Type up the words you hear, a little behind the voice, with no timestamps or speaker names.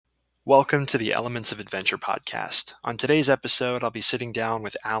Welcome to the Elements of Adventure podcast. On today's episode, I'll be sitting down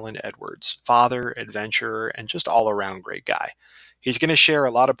with Allan Edwards, father, adventurer, and just all-around great guy. He's going to share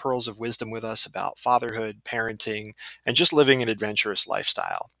a lot of pearls of wisdom with us about fatherhood, parenting, and just living an adventurous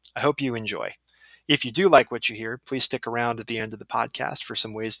lifestyle. I hope you enjoy. If you do like what you hear, please stick around at the end of the podcast for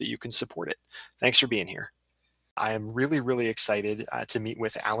some ways that you can support it. Thanks for being here. I am really excited to meet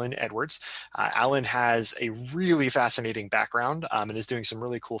with Allan Edwards. Allan has a really fascinating background and is doing some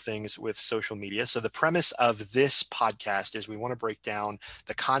really cool things with social media. So the premise of this podcast is we want to break down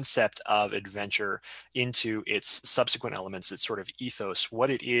the concept of adventure into its subsequent elements, its sort of ethos, what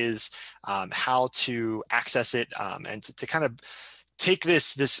it is, how to access it, and to kind of take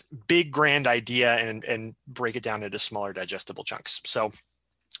this big grand idea and break it down into smaller digestible chunks. So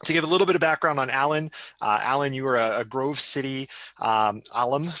to give a little bit of background on Allan, Allan, you were a Grove City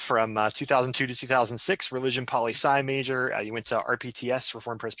alum from 2002 to 2006, religion poli-sci major. You went to RPTS,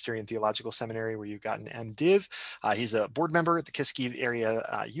 Reformed Presbyterian Theological Seminary, where you got an MDiv. He's a board member at the Kiski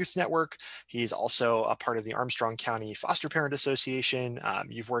Area Youth Network. He's also a part of the Armstrong County Foster Parent Association.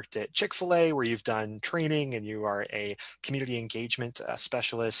 You've worked at Chick-fil-A, where you've done training, and you are a community engagement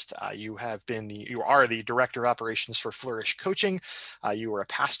specialist. You are the director of operations for Flourish Coaching. You were a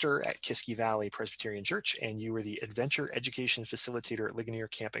pastor at Kiski Valley Presbyterian Church, and you were the adventure education facilitator at Ligonier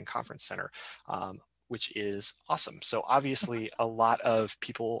Camp and Conference Center, which is awesome. So obviously a lot of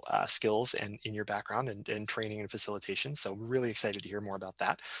people skills and in your background and training and facilitation. So really excited to hear more about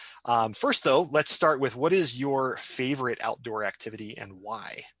that. First though, let's start with, what is your favorite outdoor activity and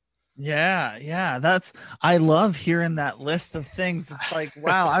why? I love hearing that list of things. It's like,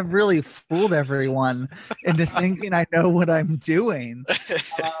 wow, I've really fooled everyone into thinking I know what I'm doing.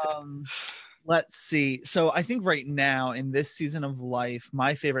 Let's see. So I think right now in this season of life,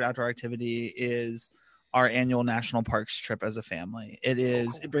 my favorite outdoor activity is our annual national parks trip as a family.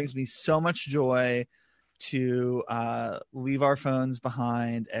 It brings me so much joy to leave our phones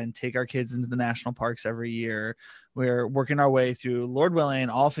behind and take our kids into the national parks every year. We're working our way through, Lord willing,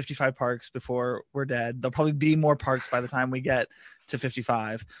 all 55 parks before we're dead. There'll probably be more parks by the time we get to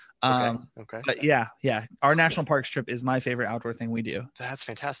 55. Okay. But yeah. Our national parks trip is my favorite outdoor thing we do. That's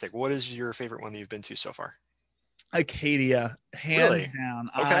fantastic. What is your favorite one that you've been to so far? Acadia, hands down.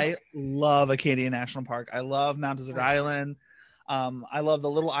 Okay. I love Acadia National Park. I love Mount Desert Island. I love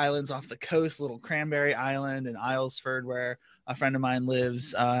the little islands off the coast, little Cranberry Island and Islesford, where a friend of mine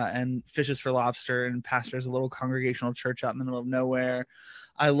lives and fishes for lobster and pastors a little congregational church out in the middle of nowhere.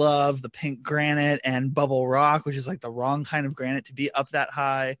 I love the pink granite and Bubble Rock, which is like the wrong kind of granite to be up that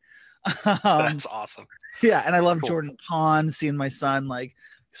high. That's awesome. Yeah, and I love Jordan Pond, seeing my son like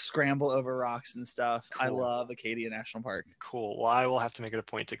scramble over rocks and stuff. Cool. I love Acadia National Park. Cool. Well, I will have to make it a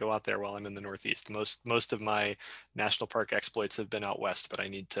point to go out there while I'm in the Northeast. Most of my national park exploits have been out west, but I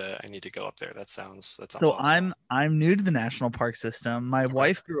need to go up there. That sounds so awesome. I'm new to the national park system. My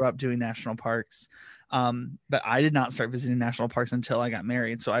wife grew up doing national parks, but I did not start visiting national parks until I got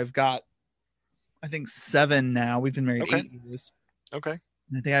married. So I've got, I think, 7 now. We've been married 8 years. Okay.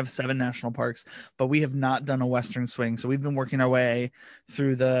 I think I have 7 national parks, but we have not done a Western swing. So we've been working our way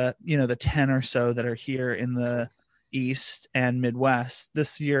through the 10 or so that are here in the East and Midwest.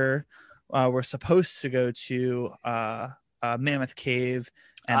 This year, we're supposed to go to Mammoth Cave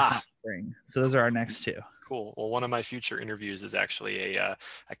and Hot Spring. So those are our next 2. Cool. Well, one of my future interviews is actually a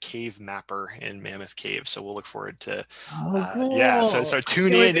cave mapper in Mammoth Cave, so we'll look forward to. Cool. Yeah. So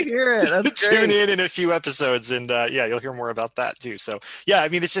tune in. That's tune in a few episodes, and you'll hear more about that too. So yeah, I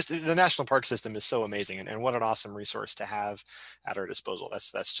mean, it's just the national park system is so amazing, and what an awesome resource to have at our disposal.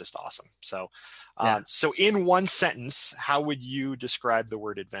 That's just awesome. So, so in one sentence, how would you describe the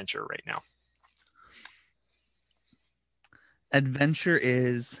word adventure right now? Adventure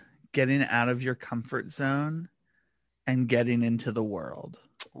is getting out of your comfort zone and getting into the world.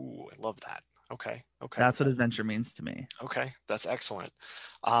 Ooh, I love that. Okay. That's what adventure means to me. Okay. That's excellent.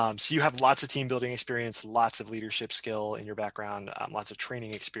 So you have lots of team building experience, lots of leadership skill in your background, lots of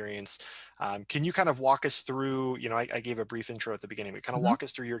training experience. Can you kind of walk us through, I gave a brief intro at the beginning, but kind of walk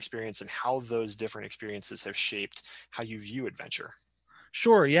us through your experience and how those different experiences have shaped how you view adventure?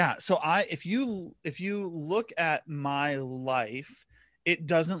 Sure. Yeah. So if you look at my life, it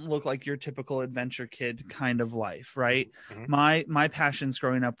doesn't look like your typical adventure kid kind of life, right? Mm-hmm. My passions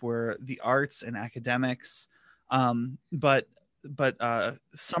growing up were the arts and academics, but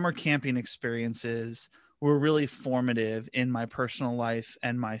summer camping experiences were really formative in my personal life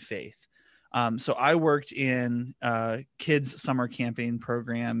and my faith. So I worked in kids summer camping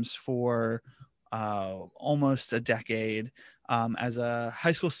programs for almost a decade, as a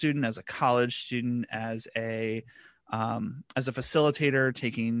high school student, as a college student, as a as a facilitator,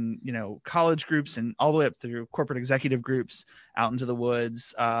 taking, college groups and all the way up through corporate executive groups out into the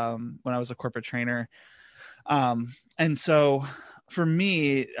woods when I was a corporate trainer. And so for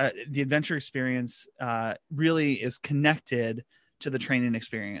me, the adventure experience really is connected to the training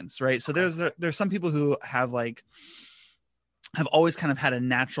experience, right? So there's some people who have always kind of had a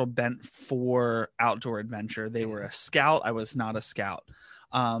natural bent for outdoor adventure. They were a scout. I was not a scout.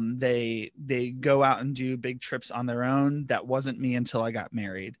 They go out and do big trips on their own. That wasn't me until I got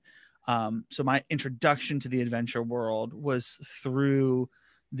married. So my introduction to the adventure world was through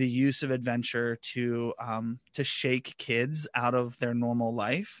the use of adventure to shake kids out of their normal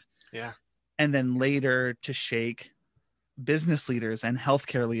life. Yeah. And then later to shake business leaders and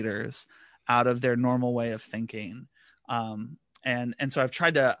healthcare leaders out of their normal way of thinking. And so I've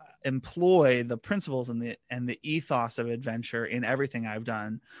tried to employ the principles and the ethos of adventure in everything I've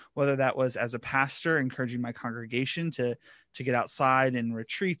done, whether that was as a pastor, encouraging my congregation to get outside in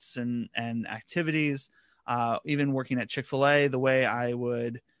retreats and activities, even working at Chick-fil-A, the way I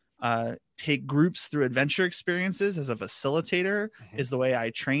would take groups through adventure experiences as a facilitator is the way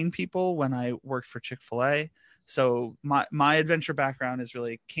I train people when I worked for Chick-fil-A. So my adventure background is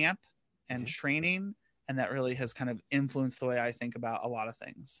really camp and training, and that really has kind of influenced the way I think about a lot of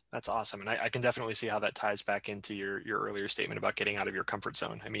things. That's awesome. And I can definitely see how that ties back into your earlier statement about getting out of your comfort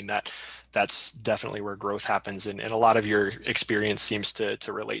zone. I mean, that's definitely where growth happens. And a lot of your experience seems to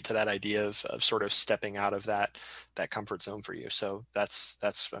relate to that idea of sort of stepping out of that comfort zone for you. So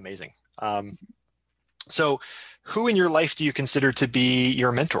that's amazing. So who in your life do you consider to be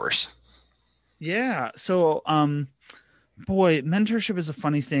your mentors? Yeah. So, boy, mentorship is a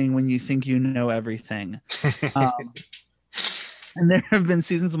funny thing when you think you know everything. And there have been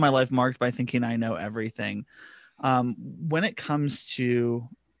seasons of my life marked by thinking I know everything. When it comes to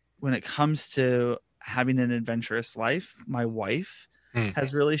having an adventurous life, my wife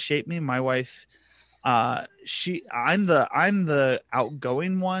has really shaped me. My wife, I'm the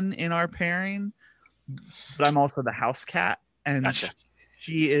outgoing one in our pairing, but I'm also the house cat, and Gotcha.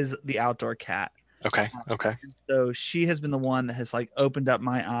 she is the outdoor cat. Okay. So she has been the one that has opened up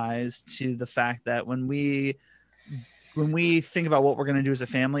my eyes to the fact that when we think about what we're going to do as a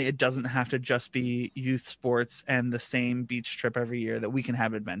family, it doesn't have to just be youth sports and the same beach trip every year, that we can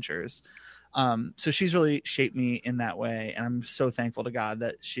have adventures. So she's really shaped me in that way. And I'm so thankful to God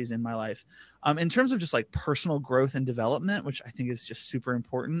that she's in my life. In terms of just personal growth and development, which I think is just super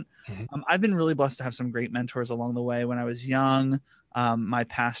important. I've been really blessed to have some great mentors along the way. When I was young, my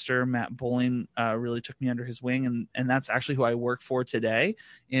pastor, Matt Bowling, really took me under his wing. And that's actually who I work for today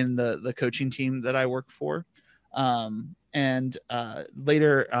in the coaching team that I work for. And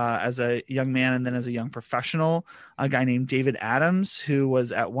later as a young man and then as a young professional, a guy named David Adams, who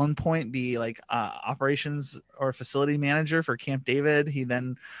was at one point the operations or facility manager for Camp David. He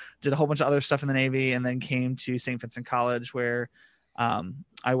then did a whole bunch of other stuff in the Navy and then came to St. Vincent College, where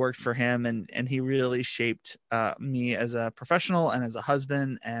I worked for him, and he really shaped me as a professional and as a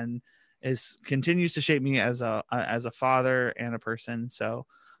husband, and continues to shape me as a father and a person. So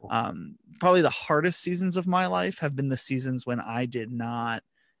probably the hardest seasons of my life have been the seasons when I did not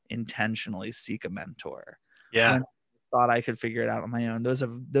intentionally seek a mentor. Yeah. When I thought I could figure it out on my own. Those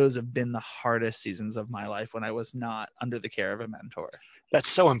have been the hardest seasons of my life, when I was not under the care of a mentor. That's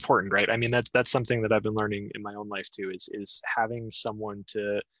so important, right? I mean, that's something that I've been learning in my own life too, is having someone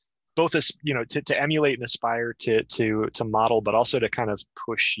to both, to emulate and aspire to model, but also to kind of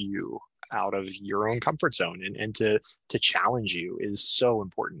push you out of your own comfort zone and to challenge you is so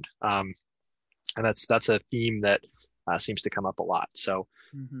important. And that's a theme that seems to come up a lot. So,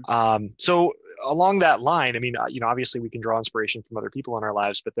 so along that line, I mean, obviously we can draw inspiration from other people in our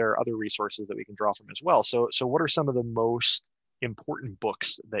lives, but there are other resources that we can draw from as well. So what are some of the most important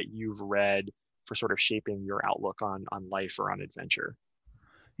books that you've read for sort of shaping your outlook on life or on adventure?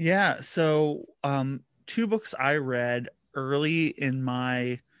 Yeah. So, two books I read early in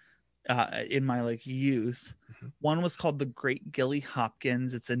my youth. One was called The Great Gilly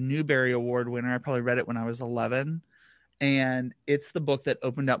Hopkins. It's a Newbery Award winner. I probably read it when I was 11. And it's the book that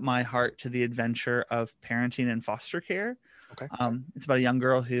opened up my heart to the adventure of parenting and foster care. Okay. It's about a young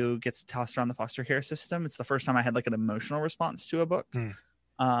girl who gets tossed around the foster care system. It's the first time I had an emotional response to a book.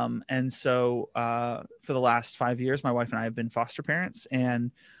 And so for the last 5 years, my wife and I have been foster parents,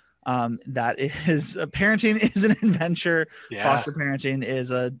 and that is parenting is an adventure. Yeah. Foster parenting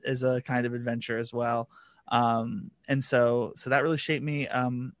is a kind of adventure as well. And so that really shaped me.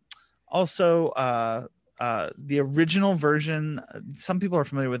 Also, the original version. Some people are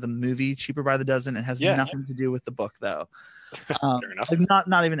familiar with the movie Cheaper by the Dozen. It has Yeah. nothing to do with the book, though. Fair enough. Like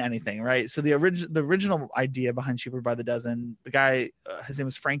not even anything, right? So the original idea behind Cheaper by the Dozen, the guy, his name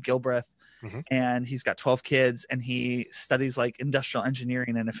was Frank Gilbreth, Mm-hmm. and he's got 12 kids, and he studies like industrial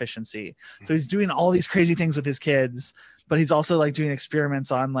engineering and efficiency. Mm-hmm. So he's doing all these crazy things with his kids, but he's also like doing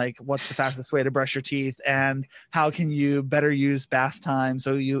experiments on like what's the fastest way to brush your teeth and how can you better use bath time.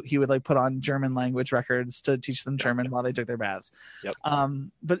 So he would like put on German language records to teach them German while they took their baths. Yep.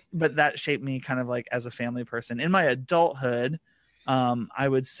 But that shaped me kind of like as a family person. In my adulthood, I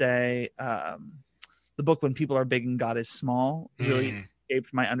would say the book When People Are Big and God is Small really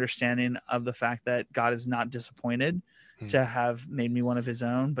shaped my understanding of the fact that God is not disappointed to have made me one of his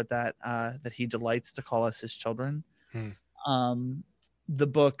own, but that he delights to call us his children. The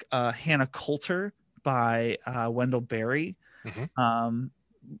book Hannah Coulter by Wendell Berry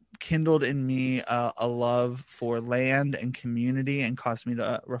kindled in me a love for land and community and caused me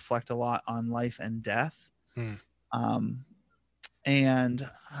to reflect a lot on life and death. And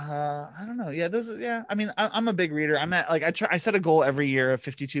I don't know. Yeah, I mean, I'm a big reader. I'm at like I set a goal every year of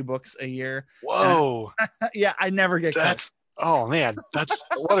 52 books a year. Whoa. Yeah, I never get that's oh man, that's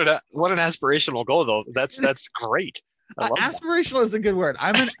what an aspirational goal though. That's great. I love aspirational is a good word.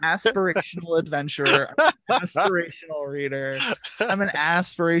 I'm an aspirational adventurer, aspirational reader. I'm an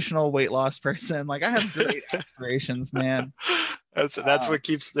aspirational weight loss person. Like I have great aspirations, man. That's what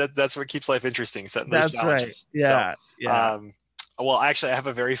keeps life interesting. Setting those that's challenges. Right. Yeah. So, yeah. Well, actually, I have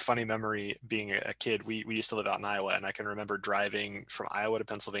a very funny memory being a kid. We used to live out in Iowa, and I can remember driving from Iowa to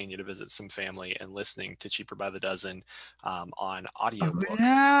Pennsylvania to visit some family and listening to Cheaper by the Dozen on audiobook.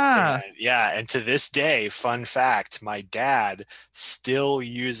 Oh, yeah. And to this day, fun fact, my dad still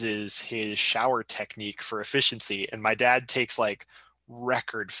uses his shower technique for efficiency, and my dad takes like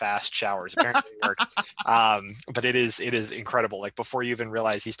record fast showers. Apparently it works. But it is incredible. Like before you even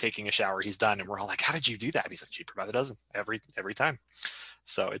realize he's taking a shower, he's done. And we're all like, how did you do that? And he's like, Cheaper by the Dozen every time.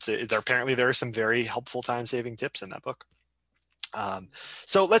 So apparently there are some very helpful time-saving tips in that book.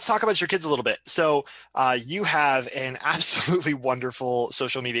 So let's talk about your kids a little bit. So you have an absolutely wonderful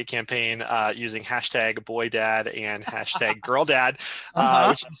social media campaign using hashtag #BoyDad and hashtag #GirlDad,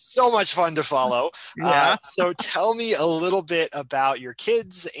 which is so much fun to follow. Yeah. So tell me a little bit about your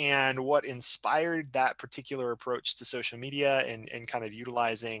kids and what inspired that particular approach to social media and kind of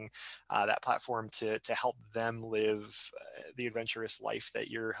utilizing that platform to help them live the adventurous life that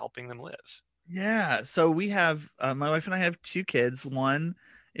you're helping them live. Yeah. So we have my wife and I have 2 kids. One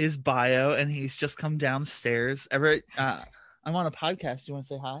is Bio, and he's just come downstairs. Everett, I'm on a podcast. Do you want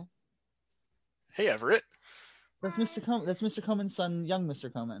to say hi? Hey, Everett. That's Mr. Coleman. That's Mr. Coleman's son, young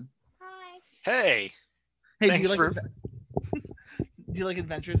Mr. Coleman. Hi. Hey. Thanks do you like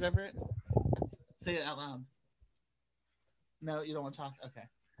adventures, Everett? Say it out loud. No, you don't want to talk. Okay.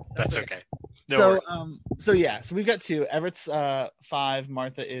 That's okay. No so we've got 2. Everett's 5,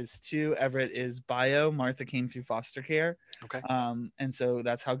 Martha is 2. Everett is Bio. Martha came through foster care. Okay. And so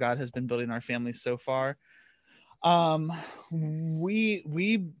that's how God has been building our family so far. We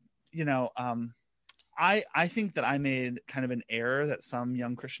I think that I made kind of an error that some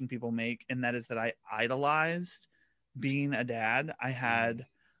young Christian people make, and that is that I idolized being a dad. I had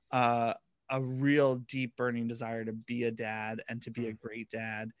a real deep burning desire to be a dad and to be a great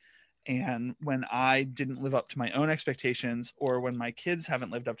dad. And when I didn't live up to my own expectations, or when my kids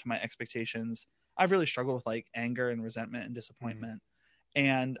haven't lived up to my expectations, I've really struggled with like anger and resentment and disappointment.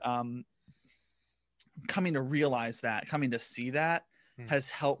 And coming to realize that, coming to see that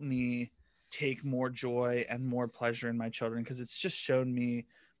has helped me take more joy and more pleasure in my children, because it's just shown me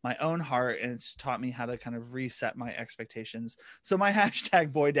my own heart, and it's taught me how to kind of reset my expectations. So my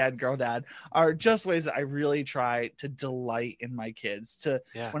hashtag #BoyDad, are just ways that I really try to delight in my kids,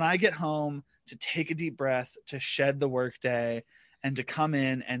 when I get home, to take a deep breath, to shed the workday, and to come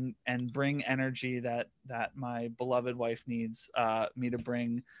in and bring energy that my beloved wife needs me to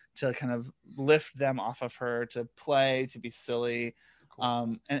bring, to kind of lift them off of her, to play, to be silly.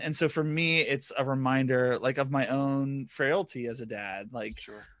 Cool. And so for me, it's a reminder like of my own frailty as a dad. Like,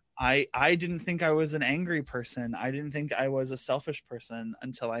 sure. I didn't think I was an angry person. I didn't think I was a selfish person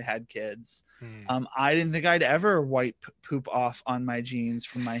until I had kids. I didn't think I'd ever wipe poop off on my jeans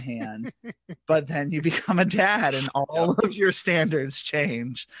from my hand. But then you become a dad, and all of your standards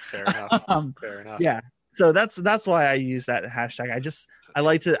change. Fair enough. Fair enough. Yeah. So that's why I use that hashtag. I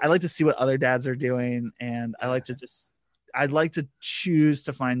like to see what other dads are doing, and I'd like to choose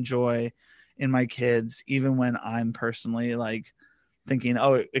to find joy in my kids, even when I'm personally like thinking,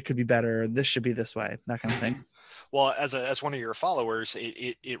 oh, it could be better, this should be this way, that kind of thing. Well, as one of your followers,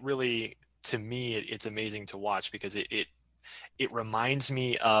 it really to me, it's amazing to watch because it reminds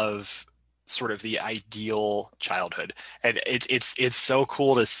me of sort of the ideal childhood, and it's so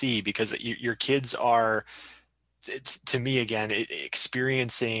cool to see because your kids are, it's to me again,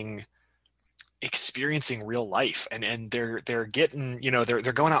 experiencing real life, and they're getting,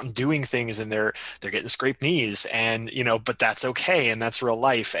 they're going out and doing things, and they're getting scraped knees, and but that's okay, and that's real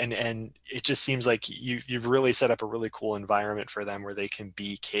life, and it just seems like you've really set up a really cool environment for them where they can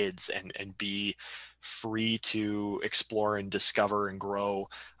be kids and be free to explore and discover and grow,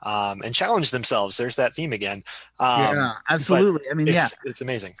 and challenge themselves. There's that theme again. Yeah, But absolutely. I mean, yeah, it's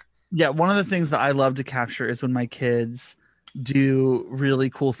amazing. yeah. One of the things that I love to capture is when my kids do really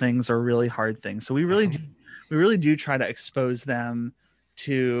cool things or really hard things. So Mhm. we really do try to expose them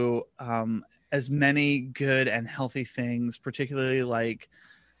to as many good and healthy things, particularly like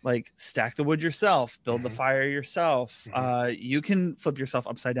stack the wood yourself, build the Mhm. fire yourself. Mhm. You can flip yourself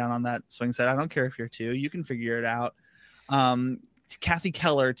upside down on that swing set. I don't care if you're two, you can figure it out. Um, Kathy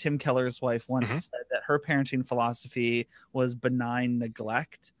Keller, Tim Keller's wife, once Mhm. said that her parenting philosophy was benign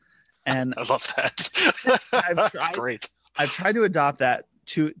neglect. And I love that. I've That's tried great. I've tried to adopt that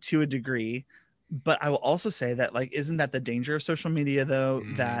to a degree, but I will also say that, like, isn't that the danger of social media though,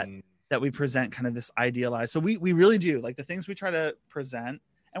 Mm. that we present kind of this idealized. So we really do, like, the things we try to present,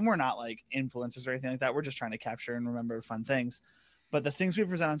 and we're not like influencers or anything like that. We're just trying to capture and remember fun things. But the things we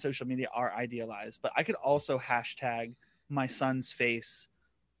present on social media are idealized. But I could also hashtag my son's face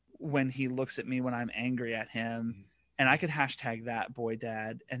when he looks at me when I'm angry at him. And I could hashtag that boy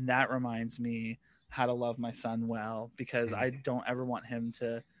dad. And that reminds me how to love my son well, because I Mhm. don't ever want him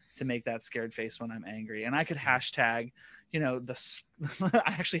to make that scared face when I'm angry. And I could hashtag, I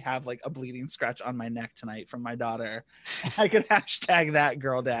actually have like a bleeding scratch on my neck tonight from my daughter. I could hashtag that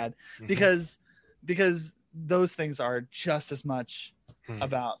girl dad, Mhm. because those things are just as much Mhm.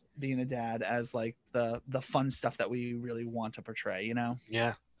 about being a dad as like the fun stuff that we really want to portray, you know?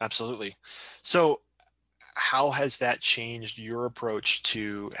 Yeah, absolutely. So, how has that changed your approach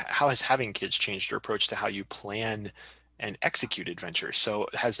to how has having kids changed your approach to how you plan and execute adventures? So,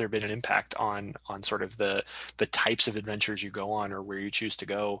 has there been an impact on sort of the types of adventures you go on or where you choose to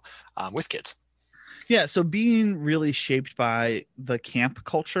go, with kids? Yeah, so being really shaped by the camp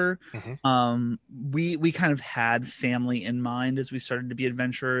culture, Hmm. we kind of had family in mind as we started to be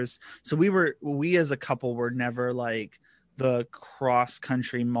adventurers. So we as a couple were never like the cross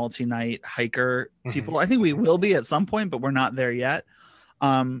country multi-night hiker Hmm. people. I think we Hmm. will be at some point, but we're not there yet.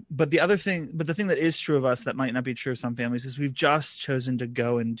 But the thing that is true of us that might not be true of some families is we've just chosen to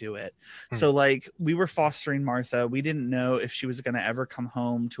go and do it. Hmm. So, like, we were fostering Martha. We didn't know if she was going to ever come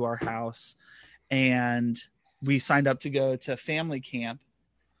home to our house, and we signed up to go to family camp,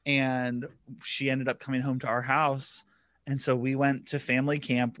 and she ended up coming home to our house. And so we went to family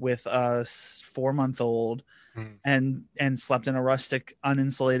camp with a 4-month old, Hmm. and slept in a rustic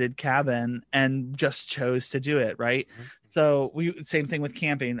uninsulated cabin and just chose to do it, right? Hmm. So we same thing with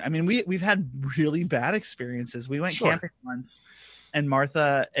camping. I mean, we've had really bad experiences. We went Sure. camping once, and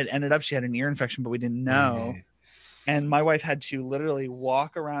Martha, it ended up she had an ear infection, but we didn't know. Hmm. And my wife had to literally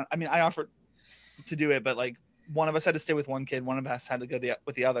walk around. I mean, I offered to do it, but like, one of us had to stay with one kid, one of us had to go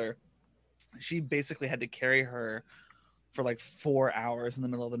with the other. She basically had to carry her for like 4 hours in the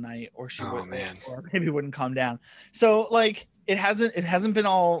middle of the night, or she Oh would, man. or maybe wouldn't calm down. So, like, it hasn't been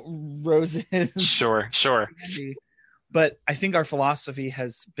all roses, Sure. Sure. but I think our philosophy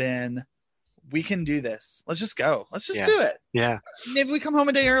has been, we can do this. Let's just go. Let's just Yeah. do it. Yeah. Maybe we come home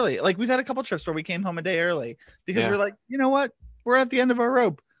a day early. Like, we've had a couple trips where we came home a day early because Yeah. we're like, you know what? We're at the end of our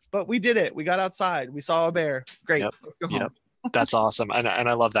rope, but we did it. We got outside. We saw a bear. Great. Yep. Let's go Yep. home. That's awesome. And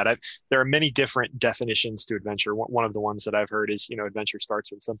I love that. There are many different definitions to adventure. One of the ones that I've heard is, adventure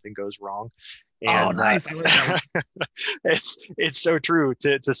starts when something goes wrong. Oh, And nice. I like that one. it's so true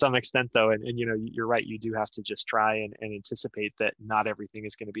to some extent, though. And, you're right. You do have to just try and anticipate that not everything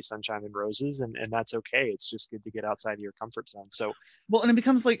is going to be sunshine and roses. And that's okay. It's just good to get outside of your comfort zone. So, Well, and it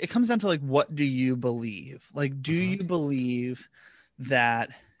comes down to, like, what do you believe? Like, do mhm. you believe that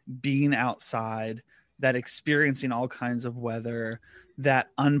being outside, that experiencing all kinds of weather, that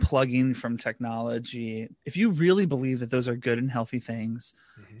unplugging from technology, if you really believe that those are good and healthy things,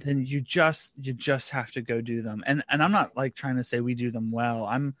 Mhm. then you just have to go do them. And I'm not like trying to say we do them well.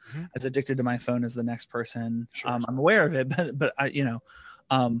 I'm Mhm. as addicted to my phone as the next person. Sure. I'm aware of it, but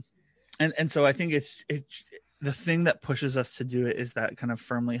um, and so I think it's the thing that pushes us to do it is that kind of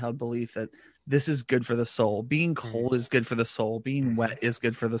firmly held belief that this is good for the soul. Being Mhm. cold is good for the soul. Being Mhm. wet is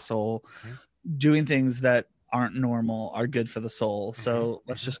good for the soul. Mhm. Doing things that aren't normal are good for the soul. So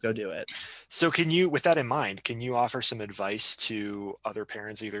let's just go do it. So can you, with that in mind, can you offer some advice to other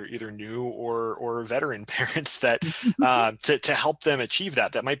parents, either new or veteran parents, that to help them achieve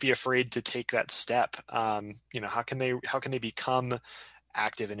that might be afraid to take that step? How can they become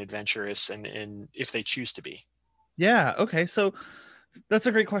active and adventurous, and if they choose to be? Yeah. Okay. So that's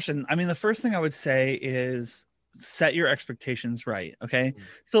a great question. I mean, the first thing I would say is set your expectations right. Okay.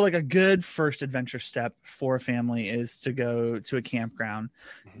 So, like, a good first adventure step for a family is to go to a campground.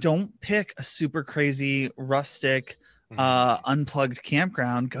 Mhm. Don't pick a super crazy, rustic, Mhm. unplugged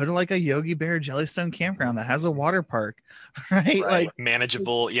campground. Go to like a Yogi Bear Jellystone campground that has a water park, right? Right. Like,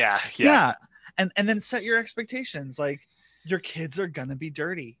 Manageable. Yeah. Yeah. yeah. And then set your expectations. Like, your kids are gonna be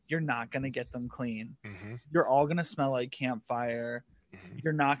dirty. You're not gonna get them clean. Hmm. You're all gonna smell like campfire. Hmm.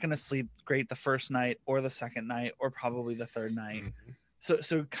 You're not gonna sleep great the first night or the second night or probably the third night. Hmm.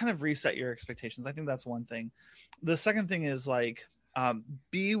 So kind of reset your expectations. I think that's one thing. The second thing is, like,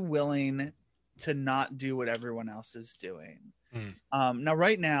 be willing to not do what everyone else is doing. Mm. Now,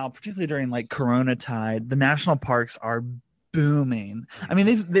 right now, particularly during like Corona tide, the national parks are booming. I mean,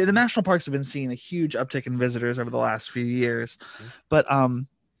 the national parks have been seeing a huge uptick in visitors over the last few years, but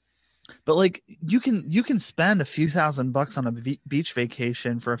like, you can spend a few $1,000s on a beach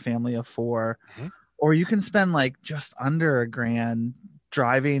vacation for a family of four, Mhm. or you can spend like just under $1,000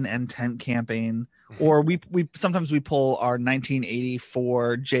 driving and tent camping. Mhm. Or we sometimes we pull our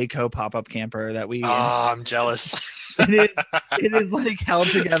 1984 Jayco pop-up camper that we Oh, I'm jealous. it is like held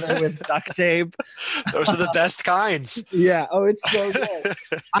together with duct tape. Those are the best kinds. Yeah. Oh, it's so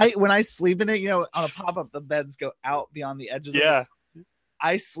good. When I sleep in it, on a pop-up, the beds go out beyond the edges of the. Yeah.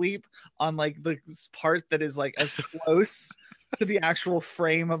 I sleep on like the part that is like as close to the actual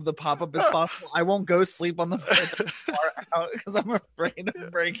frame of the pop-up as possible. I won't go sleep on the part that's far out because I'm afraid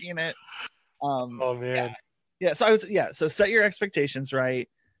of breaking it. Oh man. Yeah. So set your expectations right.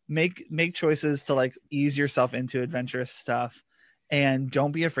 Make choices to like ease yourself into adventurous stuff, and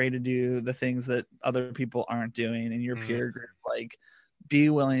don't be afraid to do the things that other people aren't doing in your Mm. peer group. Like, be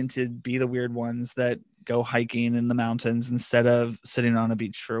willing to be the weird ones that go hiking in the mountains instead of sitting on a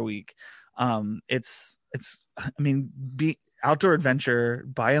beach for a week. I mean, be outdoor adventure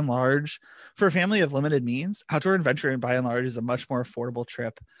by and large, for a family of limited means, outdoor adventure by and large is a much more affordable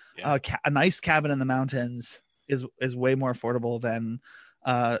trip. Yeah. A nice cabin in the mountains is way more affordable than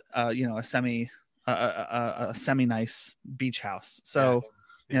a semi nice beach house. Yeah. So,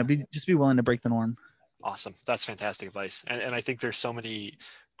 Yeah. be willing to break the norm. Awesome. That's fantastic advice. And I think there's so many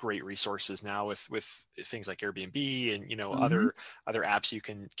great resources now with things like Airbnb and Mhm. other apps you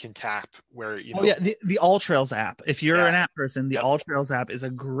can tap where Oh yeah, the All Trails app. If you're yeah. an app person, the Yep. All Trails app is a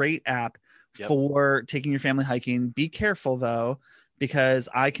great app Yep. for taking your family hiking. Be careful though, because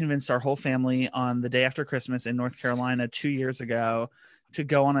I convinced our whole family on the day after Christmas in North Carolina 2 years ago to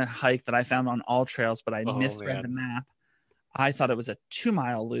go on a hike that I found on All Trails, but I Oh misread the man. map. I thought it was a 2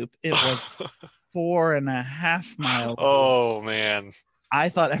 mile loop. It was 4.5 mile loop. Oh man. I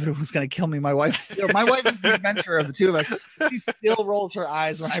thought everyone was going to kill me. My wife is the adventurer of the two of us. She still rolls her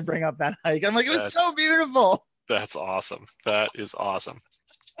eyes when I bring up that hike. I'm like, it was so That's beautiful. that's awesome. That is awesome.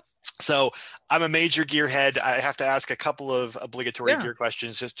 So I'm a major gearhead. I have to ask a couple of obligatory Yeah, gear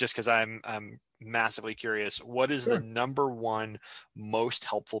questions just because I'm massively curious. What is the sure. number one most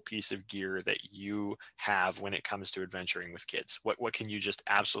helpful piece of gear that you have when it comes to adventuring with kids? What can you just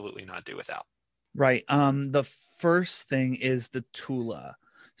absolutely not do without? Right. The first thing is the Tula.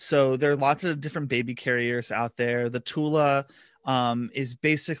 So there are lots of different baby carriers out there. The Tula is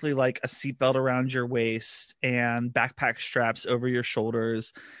basically like a seatbelt around your waist and backpack straps over your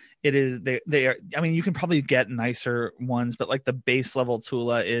shoulders. It is they are, I mean, you can probably get nicer ones, but like the base level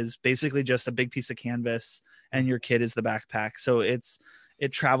Tula is basically just a big piece of canvas and your kid is the backpack. So it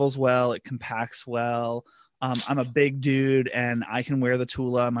travels well, it compacts well. I'm a big dude and I can wear the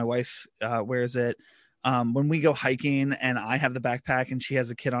Tula. My wife wears it. When we go hiking and I have the backpack and she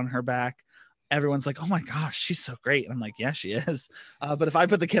has a kid on her back, everyone's like, "Oh my gosh, she's so great!" And I'm like, "Yeah, she is." But if I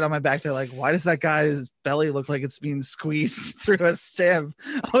put the kid on my back, they're like, "Why does that guy's belly look like it's being squeezed through a sieve?"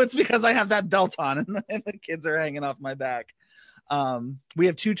 Oh, it's because I have that belt on and the kids are hanging off my back. We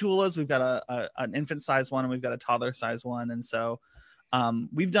have two Tulas. We've got an infant size one and we've got a toddler size one, and so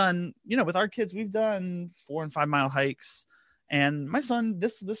we've done, with our kids, we've done 4 and 5 mile hikes. And my son,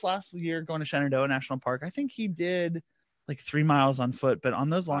 this last year going to Shenandoah National Park, I think he did like 3 miles on foot, but on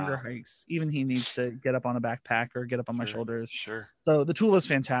those longer Wow. hikes, even he needs to get up on a backpack or get up on my Sure. shoulders. Sure. So the tool is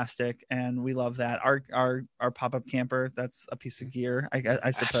fantastic, and we love that. Our pop-up camper, that's a piece of gear,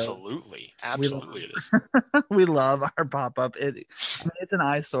 I suppose. Absolutely. We Absolutely it is. we love our pop-up. It's an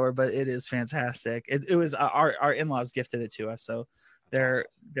eyesore, but it is fantastic. It was our in-laws gifted it to us, so That's they're awesome.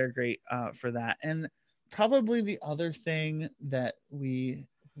 they're great for that. And probably the other thing that we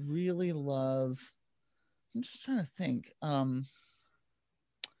really love, I'm just trying to think.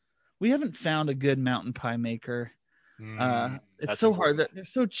 We haven't found a good mountain pie maker. It's That's so hard. important. They're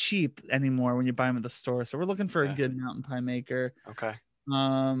so cheap anymore when you buy them at the store. So we're looking for a Yeah. good mountain pie maker. Okay.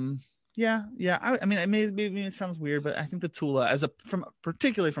 Um, yeah. I mean, maybe it sounds weird, but I think the Tula,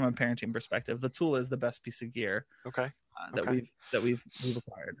 particularly from a parenting perspective, the Tula is the best piece of gear Okay. that Okay. we've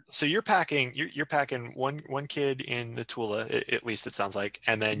acquired. So you're packing one kid in the Tula, at least it sounds like,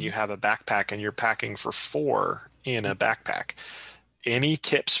 and then you have a backpack, and you're packing for four in a backpack. Any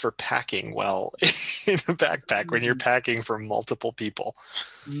tips for packing well in a backpack when you're packing for multiple people?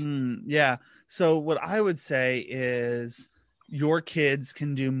 Yeah. So what I would say is your kids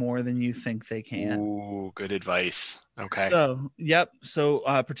can do more than you think they can. Ooh, good advice. Okay. So, yep. So,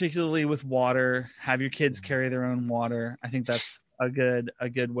 particularly with water, have your kids carry their own water. I think that's a good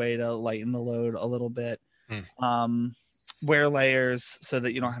way to lighten the load a little bit. Mm. Wear layers so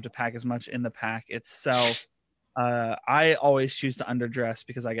that you don't have to pack as much in the pack itself. I always choose to underdress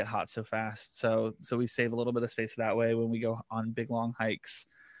because I get hot so fast. So we save a little bit of space that way when we go on big long hikes.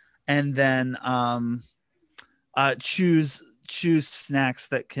 And then choose snacks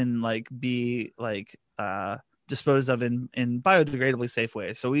that can like be like disposed of in biodegradably safe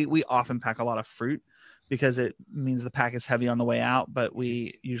ways. So we often pack a lot of fruit because it means the pack is heavy on the way out, but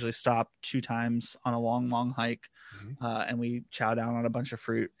we usually stop 2 times on a long hike, and we chow down on a bunch of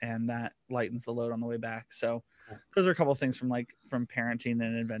fruit, and that lightens the load on the way back. So those are a couple of things from parenting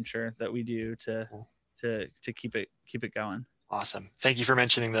and adventure that we do to keep it going. Awesome. Thank you for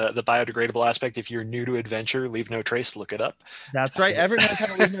mentioning the biodegradable aspect. If you're new to adventure, Leave No Trace, look it up. That's right. Everett knows how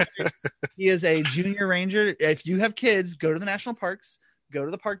to leave no trace. He is a junior ranger. If you have kids, go to the national parks, go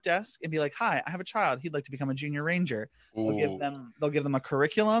to the park desk and be like, "Hi, I have a child. He'd like to become a junior ranger." They'll give them a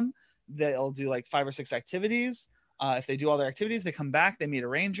curriculum. They'll do like 5 or 6 activities. If they do all their activities, they come back, they meet a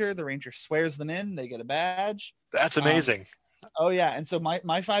ranger. The ranger swears them in. They get a badge. That's amazing. Oh yeah. And so my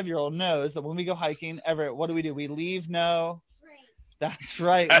 5-year-old knows that when we go hiking, Everett, what do? We leave no. That's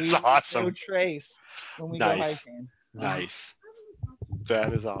right. That's awesome. No trace when we go hiking. Nice.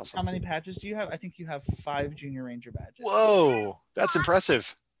 That is awesome. How many patches do you have? I think you have 5 junior ranger badges. Whoa, that's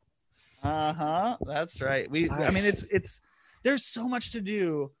impressive. That's right. I mean, it's there's so much to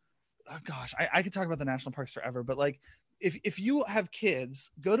do. Oh gosh, I could talk about the national parks forever, but like if you have kids,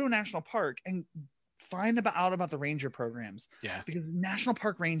 go to a national park and find out about the ranger programs. Yeah. Because national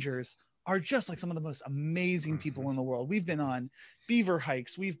park rangers are just like some of the most amazing people in the world. We've been on beaver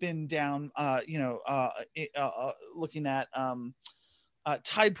hikes. We've been down, looking at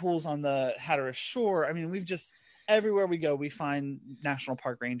tide pools on the Hatteras Shore. I mean, we've just everywhere we go, we find national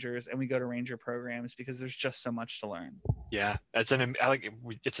park rangers, and we go to ranger programs because there's just so much to learn. Yeah, it's an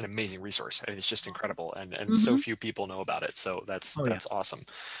amazing resource, and it's just incredible, and so few people know about it. So that's awesome.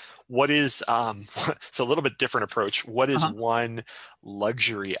 What is so a little bit different approach. What is one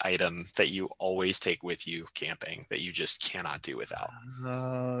luxury item that you always take with you camping that you just cannot do without?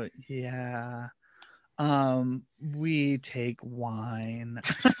 Yeah. We take wine.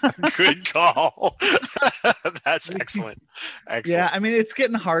 Good call. That's excellent. Yeah, I mean, it's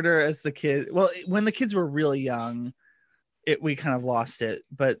getting harder as the kids. Well, when the kids were really young, we kind of lost it.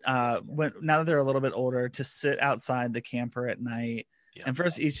 But now that they're a little bit older, to sit outside the camper at night and for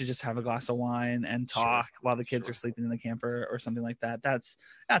us each to just have a glass of wine and talk while the kids are sleeping in the camper or something like that, that's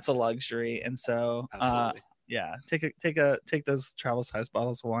a luxury. And so yeah, take those travel size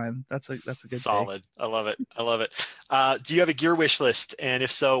bottles of wine. That's a good solid take. I love it. Do you have a gear wish list, and if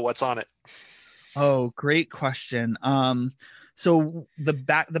so, what's on it? Oh, great question. So the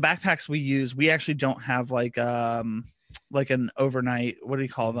backpacks we use, we actually don't have like an overnight, what do you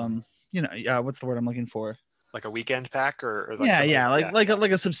call them, what's the word I'm looking for, like a weekend pack or like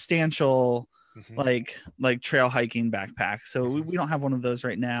like a substantial like trail hiking backpack. So we don't have one of those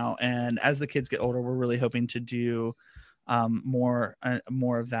right now, and as the kids get older, we're really hoping to do more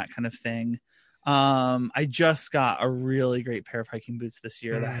of that kind of thing. I just got a really great pair of hiking boots this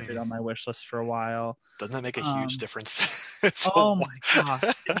year that had been on my wish list for a while. Doesn't that make a huge difference? My gosh,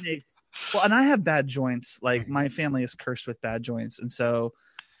 it makes, well, and I have bad joints. Like my family is cursed with bad joints, and so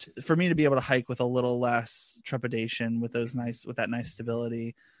for me to be able to hike with a little less trepidation with that nice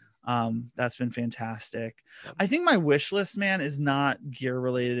stability, That's been fantastic. Yep. I think my wish list, man, is not gear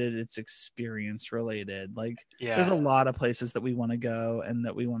related, it's experience related. Like there's Yeah. a lot of places that we want to go and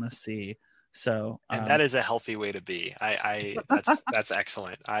that we want to see. So And that is a healthy way to be. That's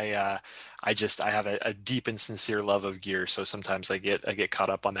excellent. I have a deep and sincere love of gear, so sometimes I get caught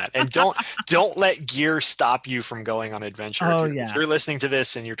up on that. And don't let gear stop you from going on adventure. oh If yeah. you're listening to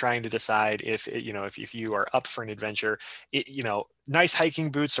this and you're trying to decide if you are up for an adventure, nice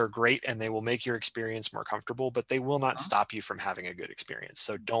hiking boots are great and they will make your experience more comfortable, but they will not stop you from having a good experience.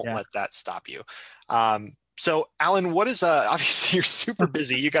 So don't Yeah. let that stop you. So Allan, what is obviously you're super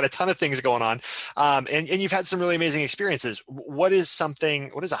busy. You got a ton of things going on, and you've had some really amazing experiences. What is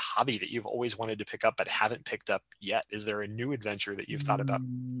a hobby that you've always wanted to pick up but haven't picked up yet? Is there a new adventure that you've thought about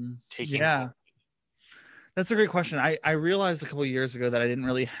taking Yeah. on? That's a great question. I realized a couple of years ago that I didn't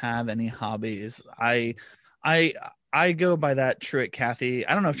really have any hobbies. I I go by that Truett Cathy.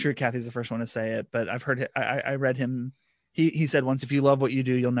 I don't know if Truett Cathy is the first one to say it, but I've heard I read him. He said once, if you love what you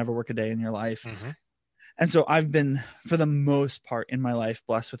do, you'll never work a day in your life. Mm-hmm. And so I've been, for the most part in my life,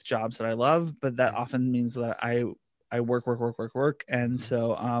 blessed with jobs that I love, but that often means that I work. And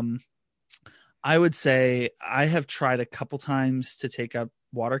so I would say I have tried a couple times to take up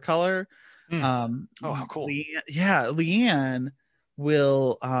watercolor. Oh, how cool. Leanne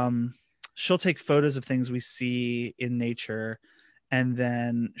will she'll take photos of things we see in nature, and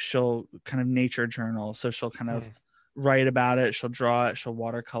then she'll kind of nature journal. So she'll kind of write about it, she'll draw it, she'll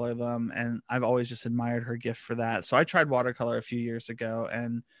watercolor them, and I've always just admired her gift for that. So I tried watercolor a few years ago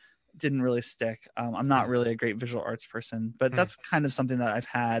and didn't really stick. I'm not really a great visual arts person, but that's kind of something that I've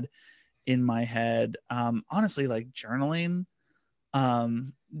had in my head. Honestly, like journaling.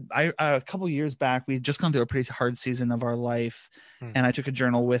 I a couple years back, we'd just gone through a pretty hard season of our life, and I took a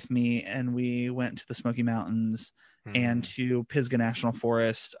journal with me, and we went to the Smoky Mountains and to Pisgah National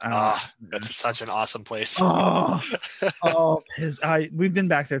Forest. That's such an awesome place. We've been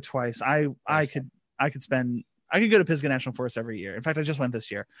back there twice. Nice. I could go to Pisgah National Forest every year. In fact, I just went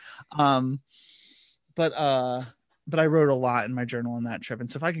this year. But I wrote a lot in my journal on that trip. And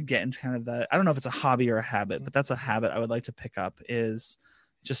so if I could get into kind of I don't know if it's a hobby or a habit, but that's a habit I would like to pick up, is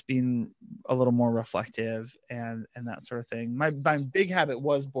just being a little more reflective and that sort of thing. My big habit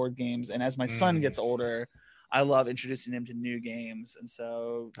was board games. And as my son gets older, I love introducing him to new games. And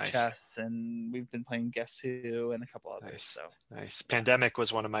so chess, and we've been playing Guess Who and a couple others. So nice. Pandemic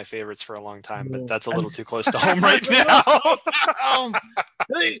was one of my favorites for a long time, but that's a little too close to home right now.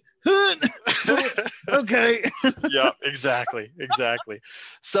 Okay. Yeah, exactly.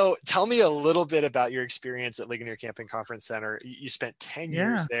 So tell me a little bit about your experience at Ligonier Camping Conference Center. You spent 10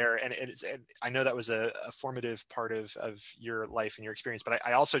 years there, and I know that was a formative part of your life and your experience, but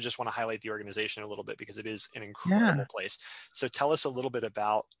I also just want to highlight the organization a little bit because it is an incredible place. So tell us a little bit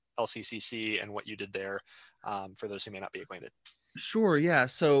about LCCC and what you did there, for those who may not be acquainted. Sure. Yeah.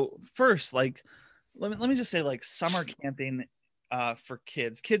 So first, like, let me just say, like, summer camping for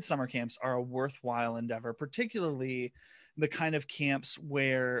kids summer camps are a worthwhile endeavor, particularly the kind of camps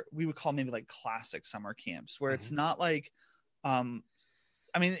where we would call maybe like classic summer camps, where it's not like, I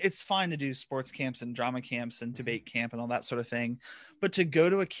mean, it's fine to do sports camps and drama camps and debate camp and all that sort of thing, but to go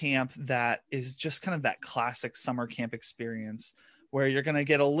to a camp that is just kind of that classic summer camp experience, where you're going to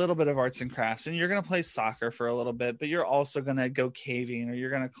get a little bit of arts and crafts, and you're going to play soccer for a little bit, but you're also going to go caving, or you're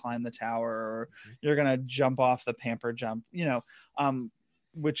going to climb the tower, or you're going to jump off the pamper jump,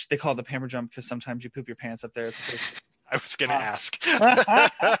 which they call the pamper jump because sometimes you poop your pants up there. I was going to ask.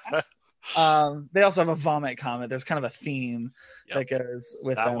 They also have a vomit comet. There's kind of a theme that goes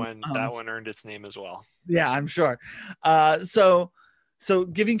with that them. one. That one earned its name as well. Yeah, I'm sure. So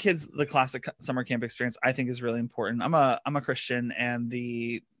giving kids the classic summer camp experience, I think, is really important. I'm a Christian, and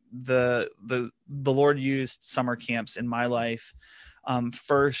the Lord used summer camps in my life,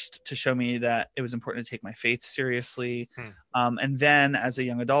 first to show me that it was important to take my faith seriously. And then as a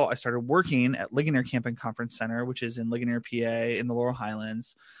young adult, I started working at Ligonier Camping Conference Center, which is in Ligonier, PA, in the Laurel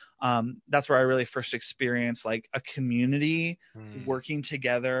Highlands. That's where I really first experienced like a community working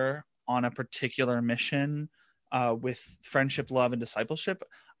together on a particular mission, with friendship, love, and discipleship.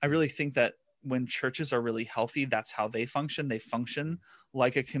 I really think that when churches are really healthy, that's how they function. They function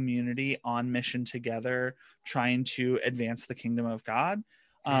like a community on mission together, trying to advance the kingdom of God.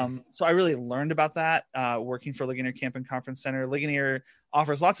 So I really learned about that working for Ligonier Camp and Conference Center. Ligonier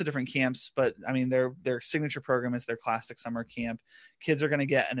offers lots of different camps, but I mean, their signature program is their classic summer camp. Kids are going to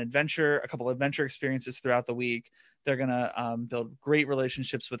get a couple of adventure experiences throughout the week. They're going to build great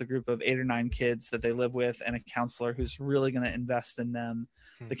relationships with a group of 8 or 9 kids that they live with and a counselor who's really going to invest in them.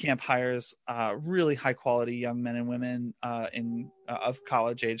 The camp hires really high quality young men and women of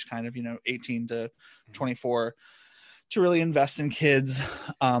college age, kind of, 18 to 24, to really invest in kids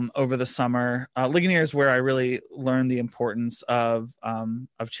over the summer. Ligonier is where I really learned the importance of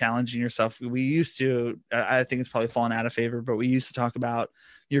challenging yourself. We used to, I think it's probably fallen out of favor, but we used to talk about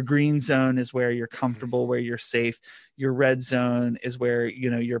your green zone is where you're comfortable, where you're safe. Your red zone is where,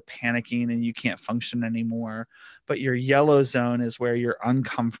 you're panicking and you can't function anymore. But your yellow zone is where you're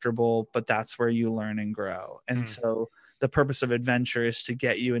uncomfortable, but that's where you learn and grow. And so the purpose of adventure is to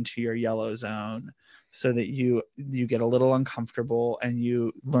get you into your yellow zone, so that you get a little uncomfortable and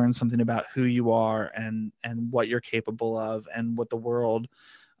you learn something about who you are and what you're capable of and what the world,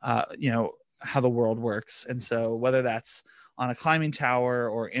 how the world works. And so whether that's on a climbing tower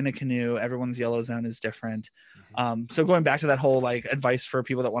or in a canoe, everyone's yellow zone is different. So going back to that whole advice for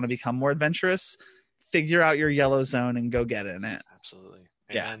people that want to become more adventurous, figure out your yellow zone and go get in it. Absolutely.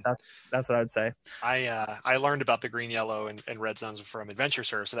 Amen. Yeah, that's what I'd say. I learned about the green, yellow, and red zones from Adventure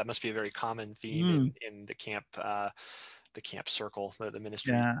Serve, so that must be a very common theme in the camp circle, the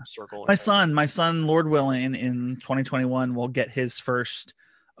ministry circle. My son, Lord willing, in 2021 will get his first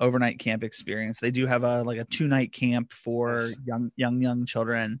overnight camp experience. They do have a 2-night camp for young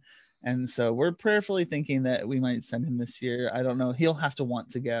children. And so we're prayerfully thinking that we might send him this year. I don't know. He'll have to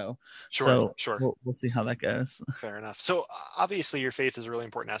want to go. Sure. We'll see how that goes. Fair enough. So obviously your faith is a really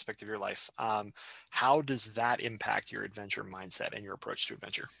important aspect of your life. How does that impact your adventure mindset and your approach to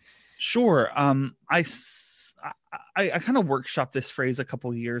adventure? Sure. I kind of workshopped this phrase a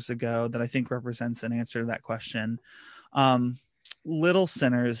couple years ago that I think represents an answer to that question. Little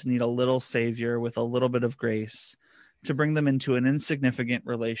sinners need a little savior with a little bit of grace to bring them into an insignificant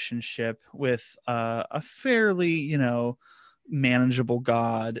relationship with a fairly, manageable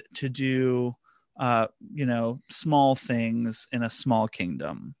God to do, small things in a small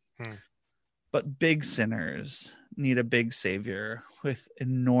kingdom. But big sinners need a big savior with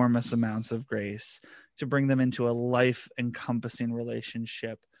enormous amounts of grace to bring them into a life-encompassing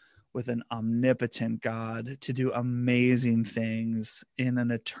relationship with an omnipotent God to do amazing things in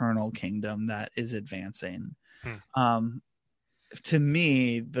an eternal kingdom that is advancing. To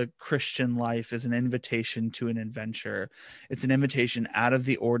me, the Christian life is an invitation to an adventure. It's an invitation out of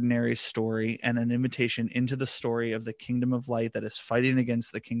the ordinary story and an invitation into the story of the kingdom of light that is fighting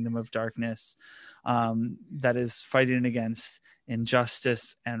against the kingdom of darkness, that is fighting against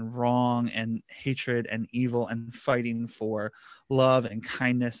injustice and wrong and hatred and evil and fighting for love and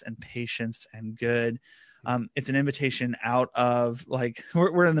kindness and patience and good. It's an invitation out of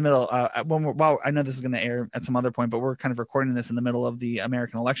we're in the middle. I know this is going to air at some other point, but we're kind of recording this in the middle of the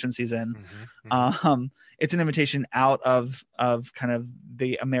American election season. It's an invitation out of kind of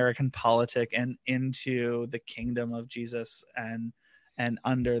the American politic and into the kingdom of Jesus and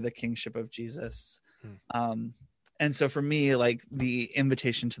under the kingship of Jesus. And so for me, the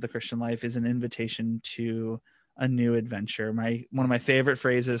invitation to the Christian life is an invitation to a new adventure. One of my favorite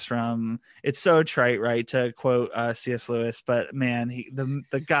phrases from, it's so trite, right, to quote C.S. Lewis, but man,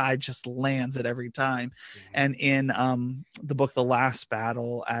 the guy just lands it every time. And in the book The Last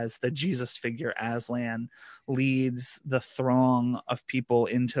Battle, as the Jesus figure Aslan leads the throng of people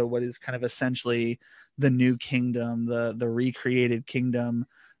into what is kind of essentially the new kingdom, the recreated kingdom,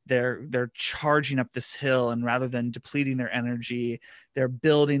 they're charging up this hill, and rather than depleting their energy, they're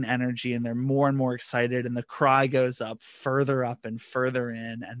building energy, and they're more and more excited, and the cry goes up further up and further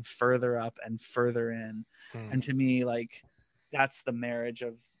in and further up and further in. And to me, that's the marriage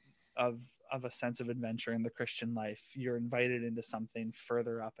of a sense of adventure in the Christian life. You're invited into something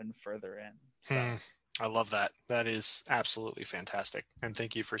further up and further in. So I love that. That is absolutely fantastic. And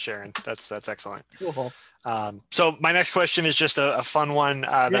thank you for sharing. That's excellent. Cool. So my next question is just a fun one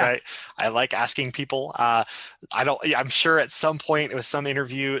that I like asking people. I'm sure at some point with some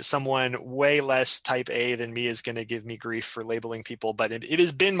interview, someone way less type A than me is going to give me grief for labeling people, but it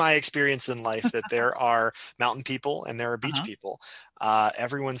has been my experience in life that there are mountain people and there are beach people.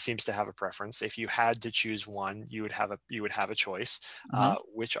 Everyone seems to have a preference. If you had to choose one, you would have a choice.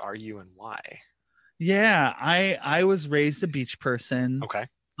 Which are you and why? Yeah, I was raised a beach person. Okay.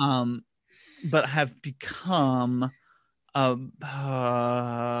 But have become I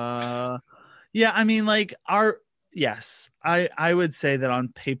would say that on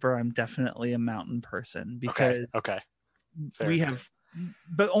paper I'm definitely a mountain person because okay. we have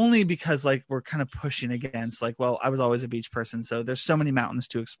but only because like we're kind of pushing against like, well, I was always a beach person, so there's so many mountains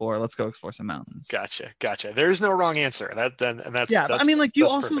to explore. Let's go explore some mountains. Gotcha. There's no wrong answer. And Yeah, but I mean, that's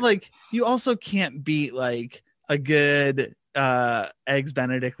perfect. like you also can't beat like a good eggs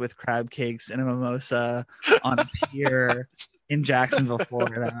Benedict with crab cakes and a mimosa on a pier in Jacksonville,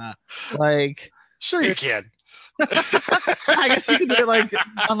 Florida. Like, Sure you can. I guess you could do it like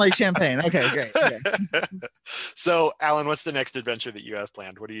on Lake Champagne. Okay, great. Okay. So, Allan, what's the next adventure that you have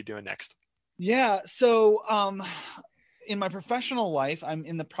planned? What are you doing next? Yeah. So, in my professional life, I'm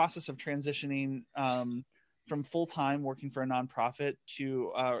in the process of transitioning from full time working for a nonprofit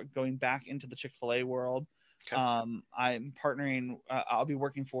to going back into the Chick-fil-A world. Okay. I'm partnering. I'll be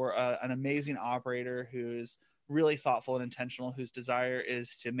working for an amazing operator who's really thoughtful and intentional, whose desire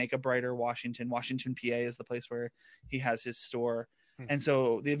is to make a brighter Washington. Washington, PA is the place where he has his store. And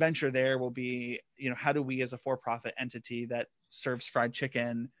so the adventure there will be, how do we as a for-profit entity that serves fried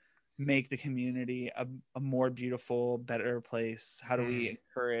chicken make the community a more beautiful, better place? How do we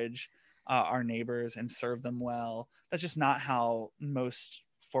encourage our neighbors and serve them well? That's just not how most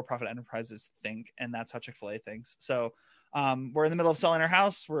for-profit enterprises think, and that's how Chick-fil-A thinks. So we're in the middle of selling our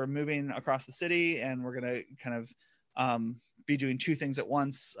house. We're moving across the city, and we're going to kind of be doing two things at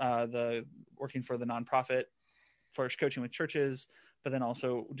once: the working for the nonprofit, Flourish Coaching with churches, but then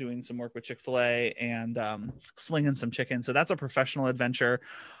also doing some work with Chick-fil-A and slinging some chicken. So that's a professional adventure.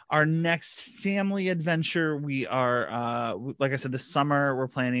 Our next family adventure, we are, like I said, this summer we're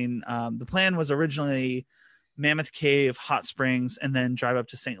planning. The plan was originally Mammoth Cave, Hot Springs, and then drive up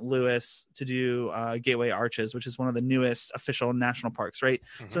to St. Louis to do Gateway Arches, which is one of the newest official national parks, right?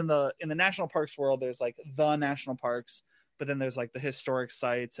 So in the national parks world, there's like the national parks, but then there's like the historic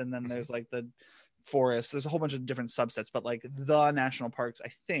sites, and then there's like the forest. There's a whole bunch of different subsets, but like the national parks, I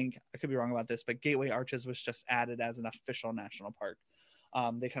think, I could be wrong about this, but Gateway Arches was just added as an official national park.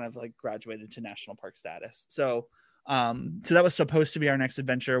 They kind of like graduated to national park status. So that was supposed to be our next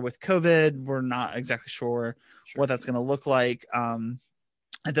adventure. With COVID, we're not exactly sure what that's going to look like.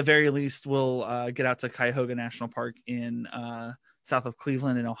 At the very least, we'll get out to Cuyahoga National Park in south of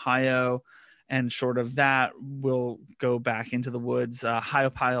Cleveland in Ohio. And short of that, we'll go back into the woods.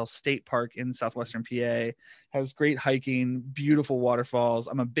 Hyopile State Park in southwestern PA has great hiking, beautiful waterfalls.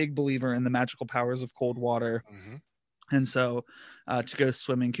 I'm a big believer in the magical powers of cold water. And so to go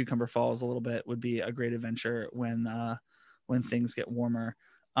swim in Cucumber Falls a little bit would be a great adventure when things get warmer.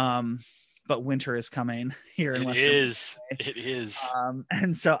 But winter is coming here in Western PA. It is.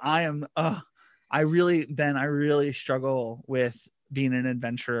 And so I really struggle with being an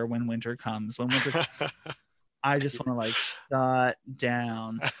adventurer when winter comes. When winter comes, I just want to like shut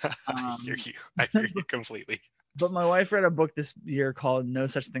down. I hear you completely. But my wife read a book this year called No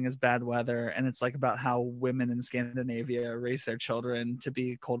Such Thing as Bad Weather, and it's like about how women in Scandinavia raise their children to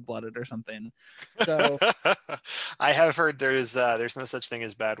be cold-blooded or something. So I have heard there's no such thing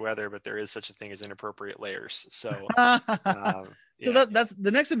as bad weather, but there is such a thing as inappropriate layers. So so that's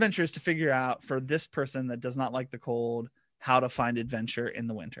the next adventure, is to figure out for this person that does not like the cold how to find adventure in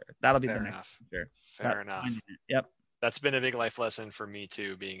the winter. That'll be the next adventure. Fair enough. Yep. That's been a big life lesson for me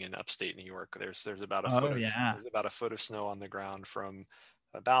too, being in upstate New York. There's about a foot of snow on the ground from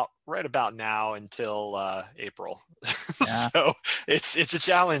right about now until April. Yeah. So it's a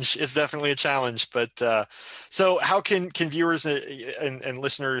challenge. It's definitely a challenge. But so how can viewers and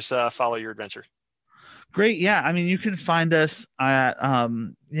listeners follow your adventure? Great. Yeah. I mean, you can find us at,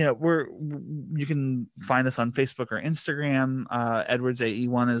 you can find us on Facebook or Instagram. Edwards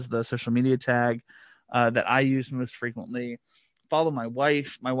AE1 is the social media tag that I use most frequently. Follow my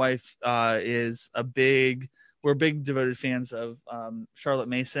wife. My wife we're big devoted fans of Charlotte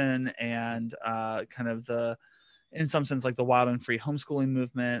Mason and kind of in some sense, like the wild and free homeschooling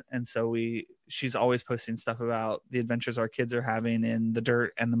movement. And so she's always posting stuff about the adventures our kids are having in the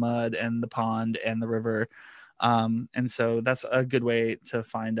dirt and the mud and the pond and the river. And so that's a good way to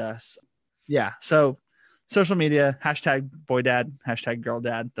find us. Yeah. So social media, #boydad,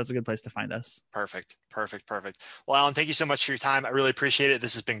 #girldad. That's a good place to find us. Perfect. Well, Allan, thank you so much for your time. I really appreciate it.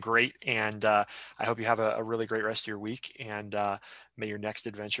 This has been great. And I hope you have a really great rest of your week. And may your next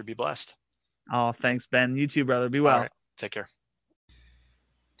adventure be blessed. Oh, thanks, Ben. You too, brother. Be well. All right. Take care.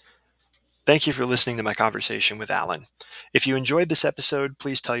 Thank you for listening to my conversation with Allan. If you enjoyed this episode,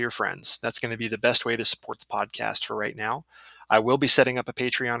 please tell your friends. That's going to be the best way to support the podcast for right now. I will be setting up a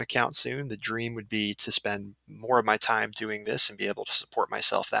Patreon account soon. The dream would be to spend more of my time doing this and be able to support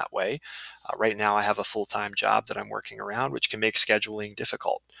myself that way. Right now, I have a full-time job that I'm working around, which can make scheduling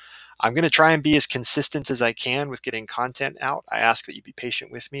difficult. I'm going to try and be as consistent as I can with getting content out. I ask that you be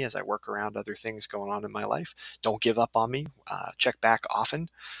patient with me as I work around other things going on in my life. Don't give up on me. Check back often.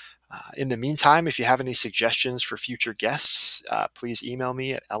 In the meantime, if you have any suggestions for future guests, please email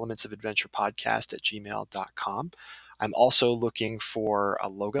me at elementsofadventurepodcast@gmail.com. I'm also looking for a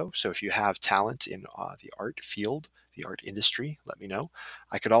logo. So if you have talent in the art field, the art industry, let me know.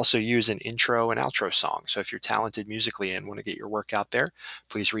 I could also use an intro and outro song. So if you're talented musically and want to get your work out there,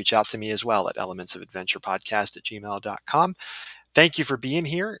 please reach out to me as well at elementsofadventurepodcast@gmail.com. Thank you for being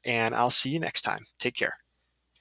here, and I'll see you next time. Take care.